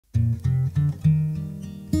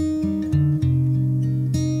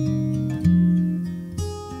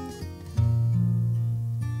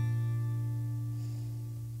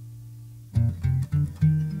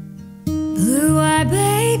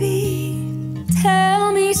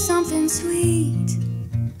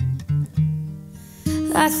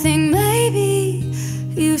I think maybe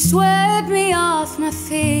you swept me off my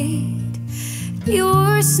feet.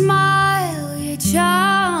 Your smile, your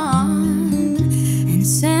charm, and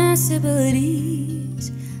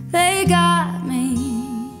sensibilities, they got me.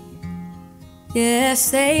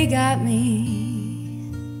 Yes, they got me.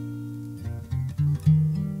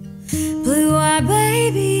 Blue-eyed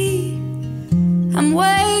baby, I'm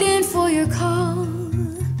waiting for your call.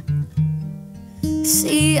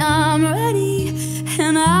 See, I'm ready,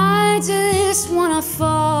 and I just wanna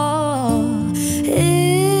fall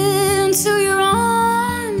into your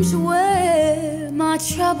arms where my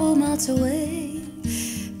trouble melts away.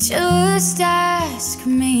 Just ask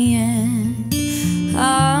me and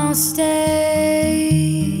I'll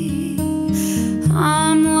stay.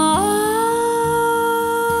 I'm lost.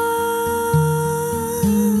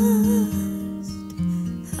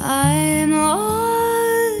 I am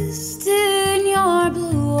lost in your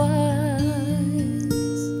blue eyes.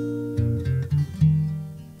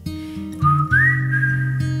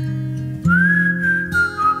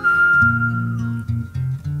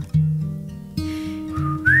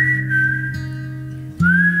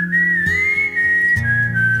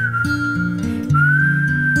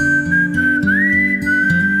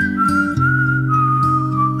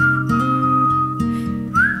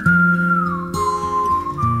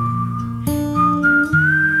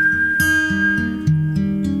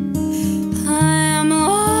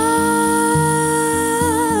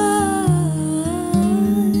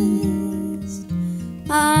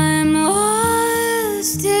 I'm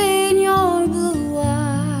lost in your blue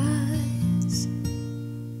eyes.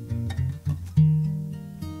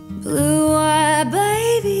 Blue-eyed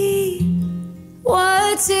baby,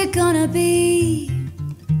 what's it gonna be?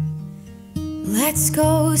 Let's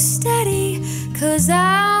go steady, 'cause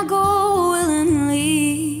I'll go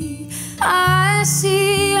willingly. I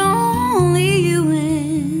see only you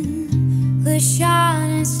in the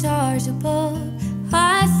shining stars above.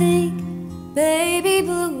 I think, baby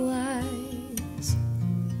blue eyes,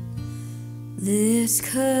 this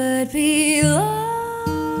could be love.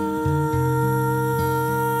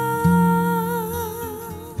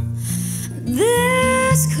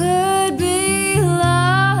 This could be love.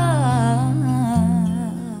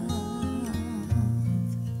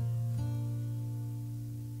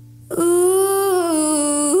 Ooh.